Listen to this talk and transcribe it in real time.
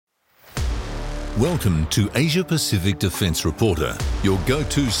Welcome to Asia Pacific Defence Reporter, your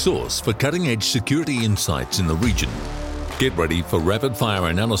go-to source for cutting-edge security insights in the region. Get ready for rapid-fire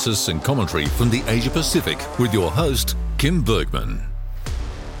analysis and commentary from the Asia Pacific with your host, Kim Bergman.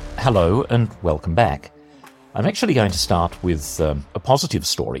 Hello and welcome back. I'm actually going to start with a positive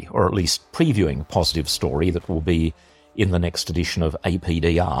story, or at least previewing a positive story that will be in the next edition of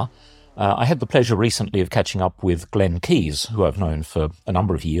APDR. I had the pleasure recently of catching up with Glenn Keyes, who I've known for a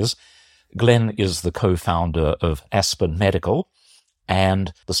number of years. Glenn is the co-founder of Aspen Medical,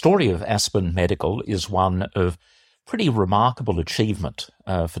 and the story of Aspen Medical is one of pretty remarkable achievement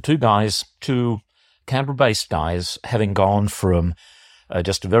for two Canberra-based guys, having gone from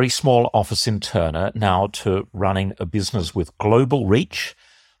just a very small office in Turner now to running a business with global reach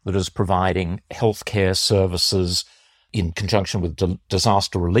that is providing healthcare services in conjunction with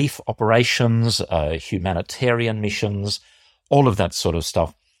disaster relief operations, humanitarian missions, all of that sort of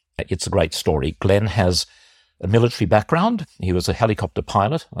stuff. It's a great story. Glenn has a military background. He was a helicopter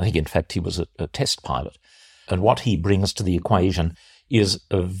pilot. I think, in fact, he was a test pilot. And what he brings to the equation is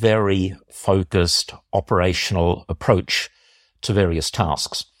a very focused operational approach to various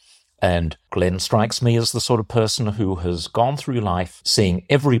tasks. And Glenn strikes me as the sort of person who has gone through life seeing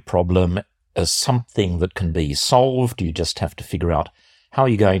every problem as something that can be solved. You just have to figure out how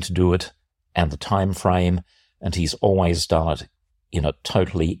you're going to do it and the time frame. And he's always done it in a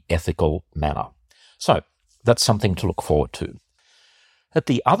totally ethical manner. So that's something to look forward to. At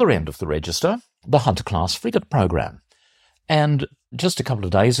the other end of the register, the Hunter-class frigate program. And just a couple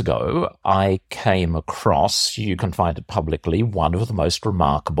of days ago, I came across, you can find it publicly, one of the most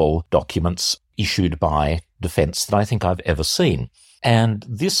remarkable documents issued by Defence that I think I've ever seen. And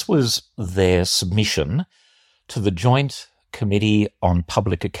this was their submission to the Joint Committee on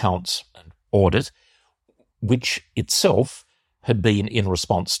Public Accounts and Audit, which itself had been in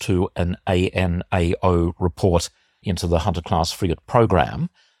response to an ANAO report into the Hunter-class frigate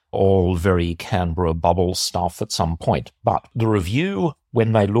program, all very Canberra bubble stuff at some point. But the review,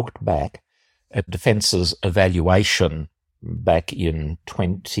 when they looked back at Defence's evaluation back in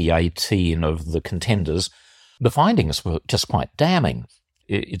 2018 of the contenders, the findings were just quite damning.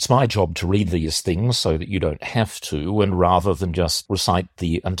 It's my job to read these things so that you don't have to, and rather than just recite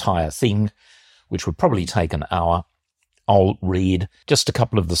the entire thing, which would probably take an hour, I'll read just a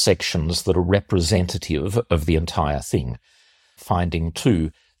couple of the sections that are representative of the entire thing. Finding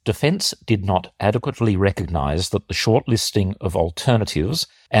 2, Defence did not adequately recognise that the shortlisting of alternatives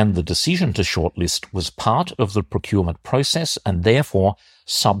and the decision to shortlist was part of the procurement process and therefore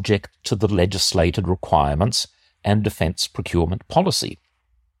subject to the legislated requirements and Defence procurement policy.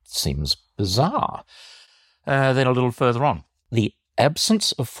 Seems bizarre. Then a little further on. The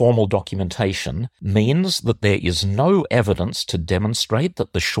absence of formal documentation means that there is no evidence to demonstrate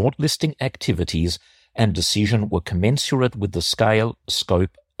that the shortlisting activities and decision were commensurate with the scale,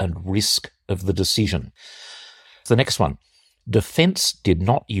 scope, and risk of the decision. The next one. Defence did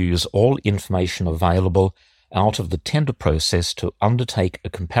not use all information available out of the tender process to undertake a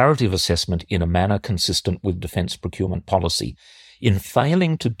comparative assessment in a manner consistent with Defence procurement policy. In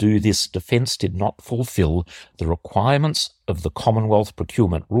failing to do this, Defence did not fulfil the requirements of the Commonwealth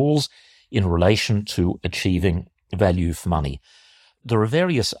procurement rules in relation to achieving value for money. There are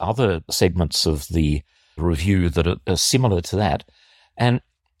various other segments of the review that are similar to that. And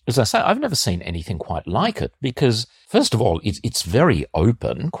as I say, I've never seen anything quite like it because, first of all, it's very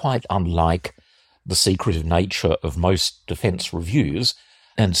open, quite unlike the secretive nature of most Defence reviews.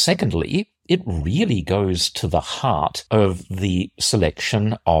 And secondly, it really goes to the heart of the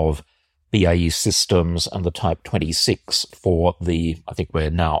selection of BAE Systems and the Type 26 for the, I think we're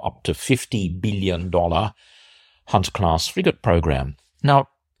now up to $50 billion Hunter-class frigate program. Now,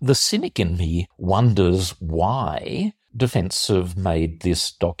 the cynic in me wonders why Defence have made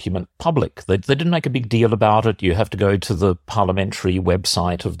this document public. They didn't make a big deal about it. You have to go to the parliamentary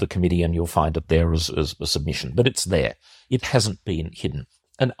website of the committee and you'll find it there as a submission. But it's there. It hasn't been hidden.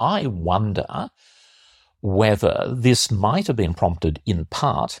 And I wonder whether this might have been prompted in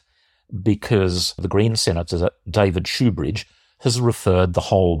part because the Green Senator, David Shoebridge, has referred the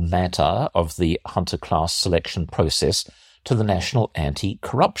whole matter of the Hunter-class selection process to the National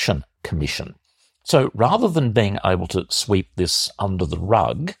Anti-Corruption Commission. So rather than being able to sweep this under the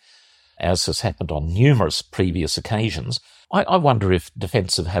rug, as has happened on numerous previous occasions, I wonder if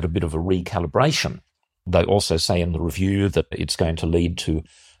Defence have had a bit of a recalibration. They also say in the review that it's going to lead to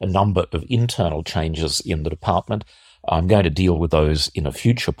a number of internal changes in the department. I'm going to deal with those in a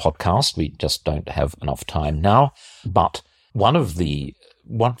future podcast. We just don't have enough time now. But one of the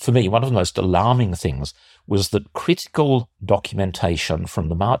most alarming things was that critical documentation from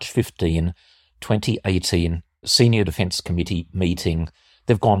the March 15 2018 Senior Defence Committee meeting.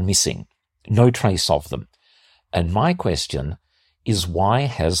 They've gone missing. No trace of them. And my question is, why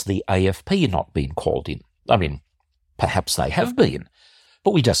has the AFP not been called in? I mean, perhaps they have been,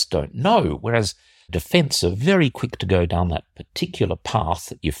 but we just don't know. Whereas Defence are very quick to go down that particular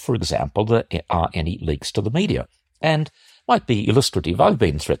path if, for example, there are any leaks to the media. And might be illustrative. I've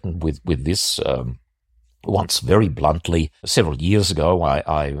been threatened with this once very bluntly. Several years ago,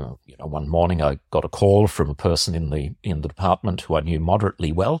 one morning I got a call from a person in the department who I knew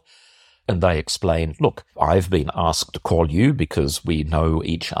moderately well, and they explained, look, I've been asked to call you because we know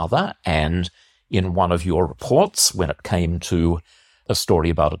each other, and in one of your reports, when it came to a story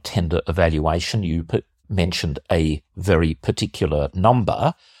about a tender evaluation, you mentioned a very particular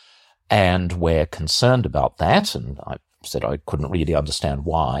number, and we're concerned about that. And I said I couldn't really understand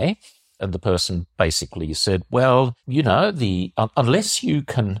why. And the person basically said, well, unless you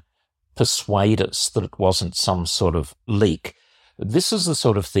can persuade us that it wasn't some sort of leak, this is the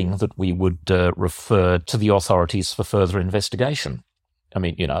sort of thing that we would refer to the authorities for further investigation. I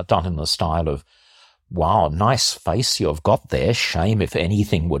mean, done in the style of, wow, nice face you've got there. Shame if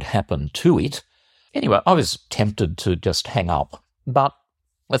anything would happen to it. Anyway, I was tempted to just hang up, but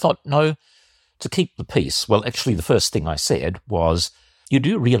I thought, no, to keep the peace. Well, actually, the first thing I said was, you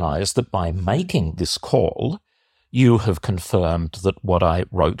do realise that by making this call, you have confirmed that what I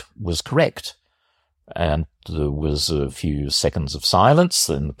wrote was correct. And there was a few seconds of silence,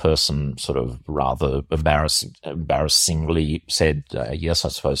 and the person sort of rather embarrassingly said, yes, I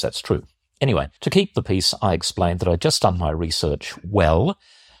suppose that's true. Anyway, to keep the peace, I explained that I'd just done my research well,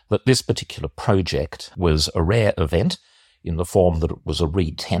 that this particular project was a rare event in the form that it was a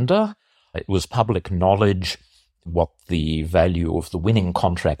re-tender. It was public knowledge what the value of the winning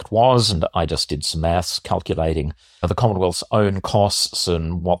contract was, and I just did some maths calculating the Commonwealth's own costs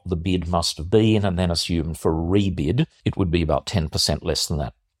and what the bid must have been, and then assumed for a rebid it would be about 10% less than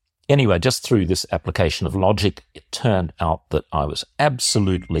that. Anyway, just through this application of logic, it turned out that I was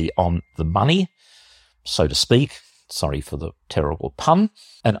absolutely on the money, so to speak. Sorry for the terrible pun.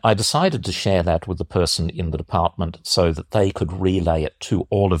 And I decided to share that with the person in the department so that they could relay it to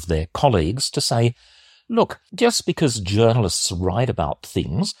all of their colleagues to say, look, just because journalists write about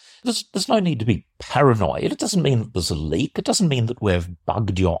things, there's no need to be paranoid. It doesn't mean that there's a leak. It doesn't mean that we've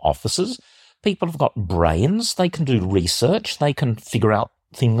bugged your offices. People have got brains. They can do research. They can figure out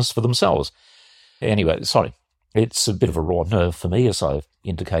things for themselves. Anyway, sorry. It's a bit of a raw nerve for me, as I've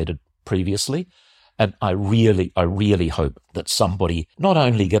indicated previously. And I really hope that somebody not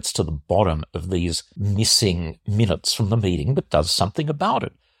only gets to the bottom of these missing minutes from the meeting, but does something about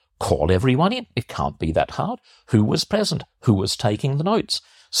it. Call everyone in. It can't be that hard. Who was present? Who was taking the notes?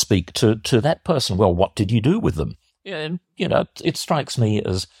 Speak to that person. Well, what did you do with them? And, it strikes me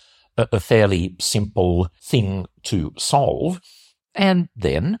as a fairly simple thing to solve. And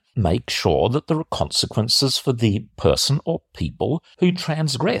then make sure that there are consequences for the person or people who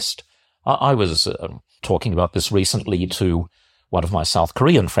transgressed. I was talking about this recently to one of my South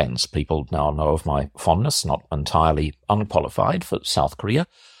Korean friends. People now know of my fondness, not entirely unqualified, for South Korea.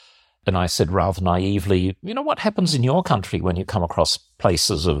 And I said rather naively, what happens in your country when you come across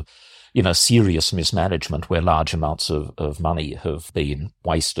places of, serious mismanagement where large amounts of money have been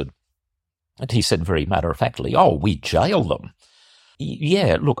wasted? And he said very matter-of-factly, we jail them.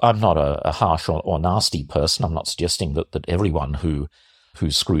 Yeah, look, I'm not a harsh or nasty person. I'm not suggesting that everyone who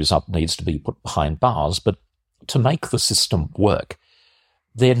screws up needs to be put behind bars, but to make the system work,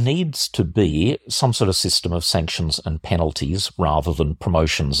 there needs to be some sort of system of sanctions and penalties rather than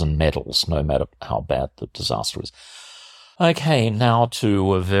promotions and medals, no matter how bad the disaster is. Okay, now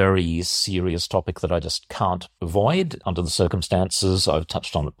to a very serious topic that I just can't avoid under the circumstances. I've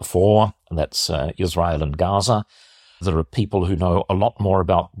touched on it before, and that's Israel and Gaza. There are people who know a lot more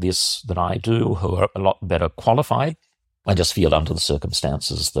about this than I do, who are a lot better qualified. I just feel under the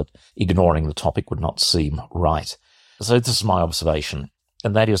circumstances that ignoring the topic would not seem right. So this is my observation,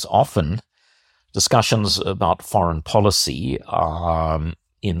 and that is often discussions about foreign policy are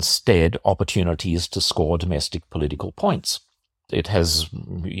instead opportunities to score domestic political points. It has,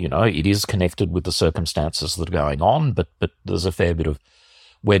 it is connected with the circumstances that are going on, but there's a fair bit of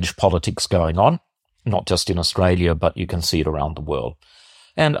wedge politics going on, not just in Australia, but you can see it around the world.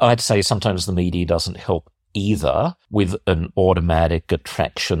 And I'd say sometimes the media doesn't help either with an automatic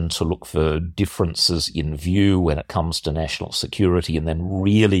attraction to look for differences in view when it comes to national security and then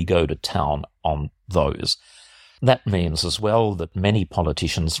really go to town on those. That means as well that many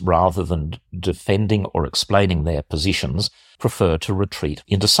politicians, rather than defending or explaining their positions, prefer to retreat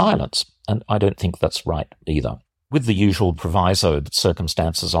into silence. And I don't think that's right either. With the usual proviso that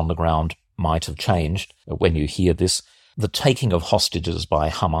circumstances on the ground might have changed when you hear this. The taking of hostages by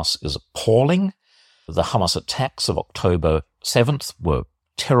Hamas is appalling. The Hamas attacks of October 7th were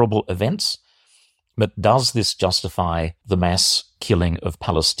terrible events. But does this justify the mass killing of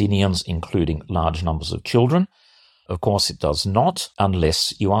Palestinians, including large numbers of children? Of course it does not,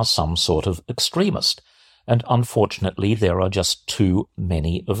 unless you are some sort of extremist. And unfortunately, there are just too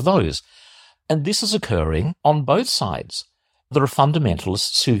many of those. And this is occurring on both sides. There are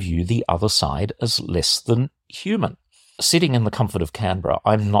fundamentalists who view the other side as less than human. Sitting in the comfort of Canberra,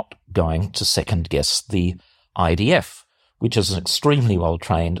 I'm not going to second-guess the IDF, which is an extremely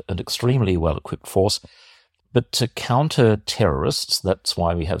well-trained and extremely well-equipped force. But to counter terrorists, that's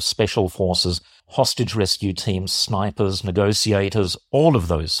why we have special forces, hostage rescue teams, snipers, negotiators, all of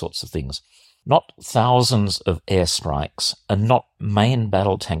those sorts of things. Not thousands of airstrikes and not main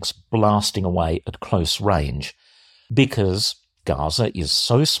battle tanks blasting away at close range, because Gaza is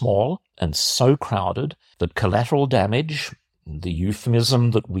so small and so crowded that collateral damage, the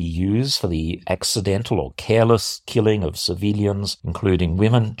euphemism that we use for the accidental or careless killing of civilians, including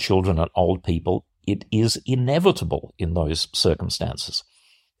women, children, and old people, it is inevitable in those circumstances.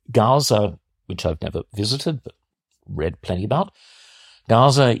 Gaza, which I've never visited but read plenty about,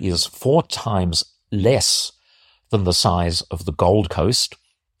 Gaza is 4 times less than the size of the Gold Coast,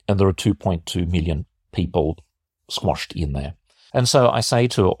 and there are 2.2 million people squashed in there. And so I say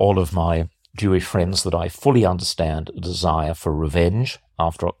to all of my Jewish friends that I fully understand a desire for revenge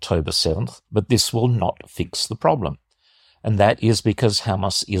after October 7th, but this will not fix the problem. And that is because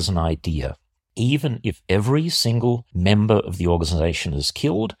Hamas is an idea. Even if every single member of the organization is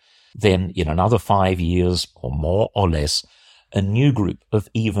killed, then in another 5 years or more or less, a new group of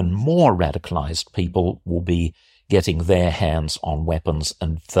even more radicalized people will be getting their hands on weapons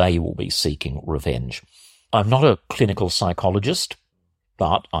and they will be seeking revenge. I'm not a clinical psychologist,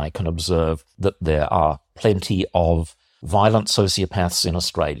 but I can observe that there are plenty of violent sociopaths in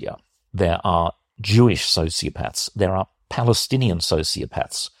Australia. There are Jewish sociopaths. There are Palestinian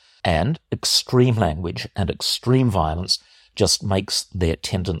sociopaths. And extreme language and extreme violence just makes their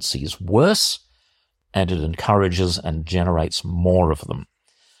tendencies worse, and it encourages and generates more of them.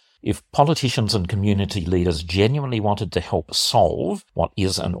 If politicians and community leaders genuinely wanted to help solve what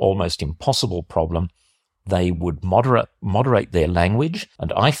is an almost impossible problem, they would moderate their language,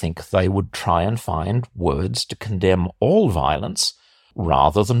 and I think they would try and find words to condemn all violence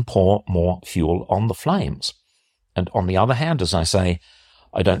rather than pour more fuel on the flames. And on the other hand, as I say,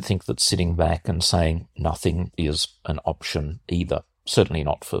 I don't think that sitting back and saying nothing is an option either, certainly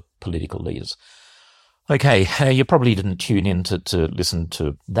not for political leaders. Okay, you probably didn't tune in to listen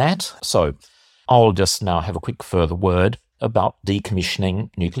to that, so I'll just now have a quick further word about decommissioning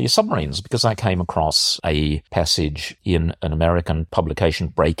nuclear submarines, because I came across a passage in an American publication,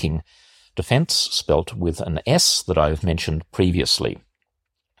 Breaking Defense, spelt with an S, that I've mentioned previously.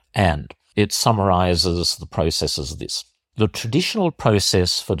 And it summarizes the process as this. The traditional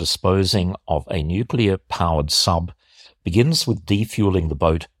process for disposing of a nuclear-powered sub begins with defueling the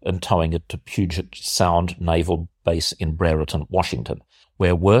boat and towing it to Puget Sound Naval Base in Brereton, Washington,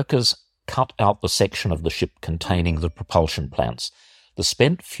 where workers cut out the section of the ship containing the propulsion plants. The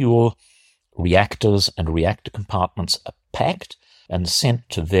spent fuel, reactors, and reactor compartments are packed and sent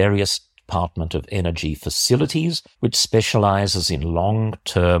to various Department of Energy facilities, which specializes in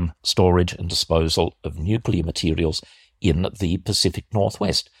long-term storage and disposal of nuclear materials in the Pacific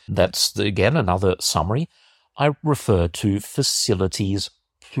Northwest. That's, again, another summary. I refer to facilities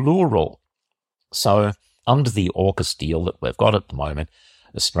plural. So, under the AUKUS deal that we've got at the moment,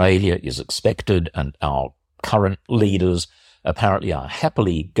 Australia is expected, and our current leaders apparently are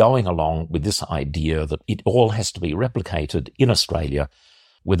happily going along with this idea that it all has to be replicated in Australia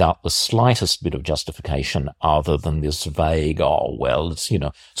without the slightest bit of justification other than this vague,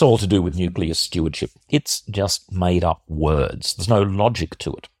 it's all to do with nuclear stewardship. It's just made up words. There's no logic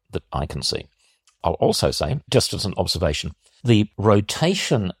to it that I can see. I'll also say, just as an observation, the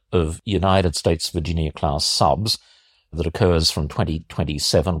rotation of United States Virginia-class subs that occurs from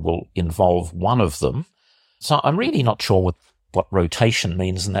 2027 will involve one of them. So I'm really not sure what rotation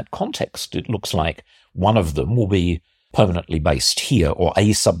means in that context. It looks like one of them will be permanently based here, or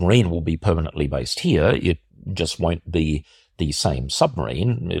a submarine will be permanently based here. It just won't be the same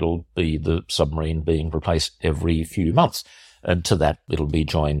submarine. It'll be the submarine being replaced every few months. And to that, it'll be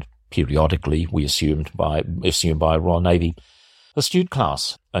joined periodically, we assume by Royal Navy Astute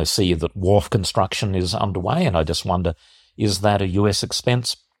class. I see that wharf construction is underway, and I just wonder, is that a US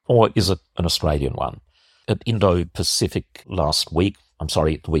expense or is it an Australian one? At Indo-Pacific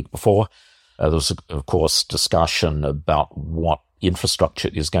the week before, there was, of course, discussion about what infrastructure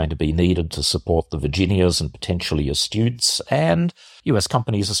is going to be needed to support the Virginias and potentially Astutes, and US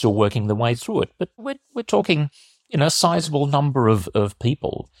companies are still working their way through it. But we're talking, a sizable number of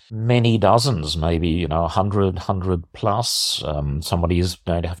people, many dozens, maybe, 100 plus. Somebody is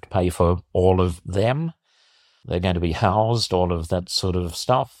going to have to pay for all of them. They're going to be housed, all of that sort of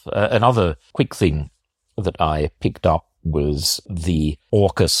stuff. Another quick thing that I picked up was the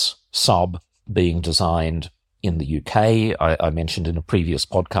AUKUS sub being designed in the UK. I mentioned in a previous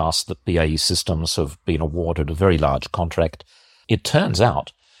podcast that BAE Systems have been awarded a very large contract. It turns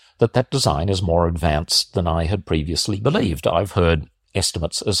out that design is more advanced than I had previously believed. I've heard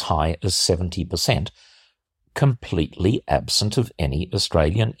estimates as high as 70%, completely absent of any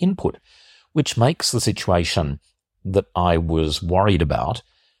Australian input, which makes the situation that I was worried about,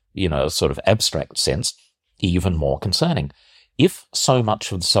 in a sort of abstract sense, even more concerning. If so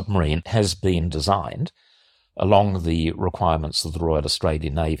much of the submarine has been designed along the requirements of the Royal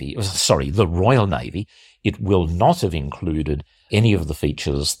Navy, it will not have included any of the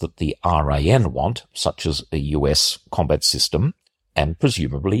features that the RAN want, such as a US combat system and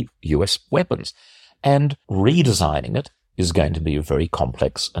presumably US weapons. And redesigning it is going to be a very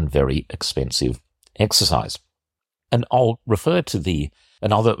complex and very expensive exercise. And I'll refer to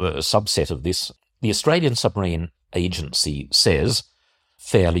another subset of this. The Australian Submarine Agency says,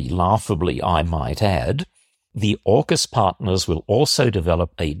 fairly laughably I might add, the AUKUS partners will also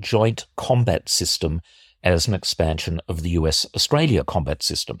develop a joint combat system as an expansion of the US-Australia combat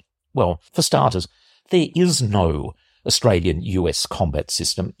system. Well, for starters, there is no Australian-US combat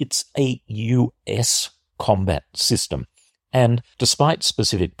system. It's a US combat system. And despite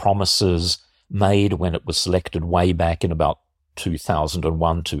specific promises made when it was selected way back in about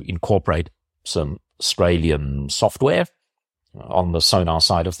 2001 to incorporate some Australian software on the sonar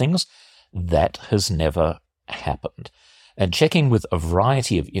side of things, that has never happened. And checking with a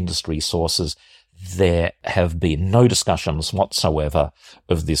variety of industry sources, there have been no discussions whatsoever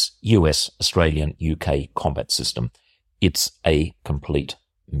of this US, Australian, UK combat system. It's a complete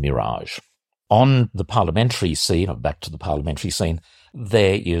mirage. On the parliamentary scene, or back to the parliamentary scene,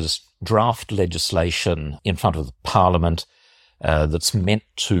 there is draft legislation in front of the Parliament that's meant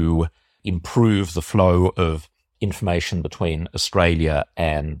to improve the flow of information between Australia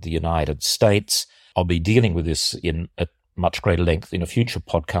and the United States. I'll be dealing with this in a much greater length in a future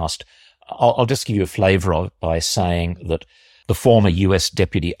podcast. I'll just give you a flavour of it by saying that the former US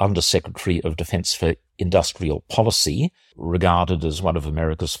Deputy Undersecretary of Defence for Industrial Policy, regarded as one of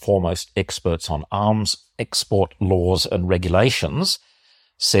America's foremost experts on arms export laws and regulations,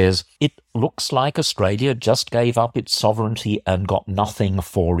 says it looks like Australia just gave up its sovereignty and got nothing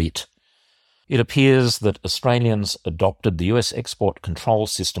for it. It appears that Australians adopted the US export control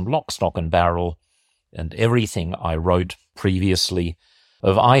system lock, stock and barrel, and everything I wrote previously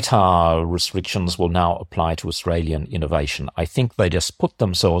of ITAR restrictions will now apply to Australian innovation. I think they just put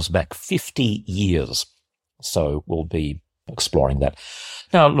themselves back 50 years. So we'll be exploring that.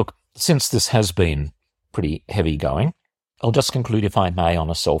 Now, look, since this has been pretty heavy going, I'll just conclude, if I may,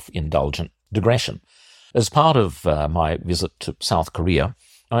 on a self-indulgent digression. As part of my visit to South Korea,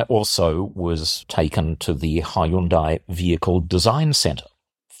 I also was taken to the Hyundai Vehicle Design Centre.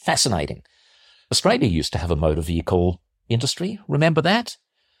 Fascinating. Australia used to have a motor vehicle industry. Remember that?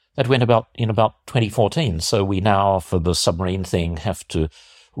 That went in about 2014. So we now, for the submarine thing, have to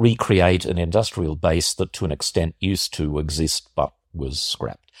recreate an industrial base that to an extent used to exist but was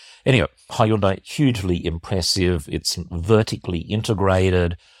scrapped. Anyway, Hyundai, hugely impressive. It's vertically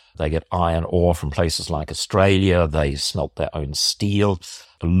integrated. They get iron ore from places like Australia. They smelt their own steel.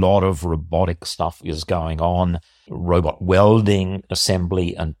 A lot of robotic stuff is going on. Robot welding,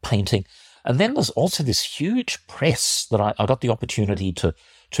 assembly and painting. And then there's also this huge press that I got the opportunity to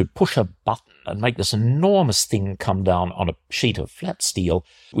push a button and make this enormous thing come down on a sheet of flat steel,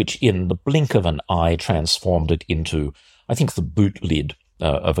 which in the blink of an eye transformed it into, I think, the boot lid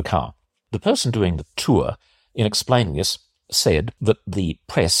of a car. The person doing the tour, in explaining this, said that the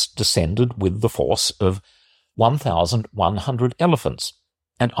press descended with the force of 1,100 elephants.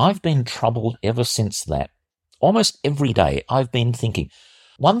 And I've been troubled ever since that. Almost every day I've been thinking,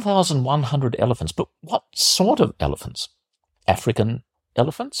 1,100 elephants, but what sort of elephants? African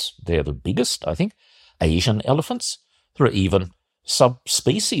elephants? They're the biggest, I think. Asian elephants? There are even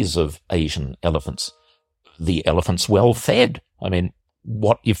subspecies of Asian elephants. The elephants well fed. I mean,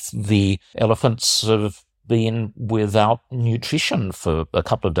 what if the elephants have been without nutrition for a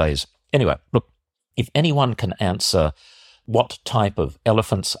couple of days? Anyway, look, if anyone can answer what type of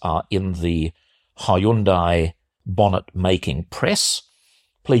elephants are in the Hyundai bonnet-making press,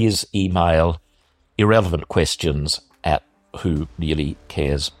 please email irrelevantquestions@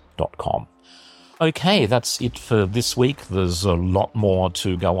 whoreallycares.com. Okay, that's it for this week. There's a lot more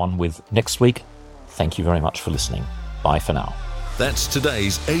to go on with next week. Thank you very much for listening. Bye for now. That's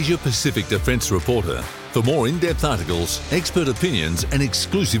today's Asia Pacific Defence Reporter. For more in-depth articles, expert opinions and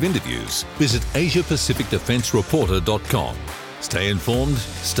exclusive interviews, visit AsiaPacificDefenceReporter.com. Stay informed,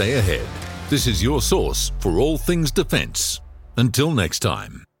 stay ahead. This is your source for all things defence. Until next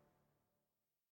time.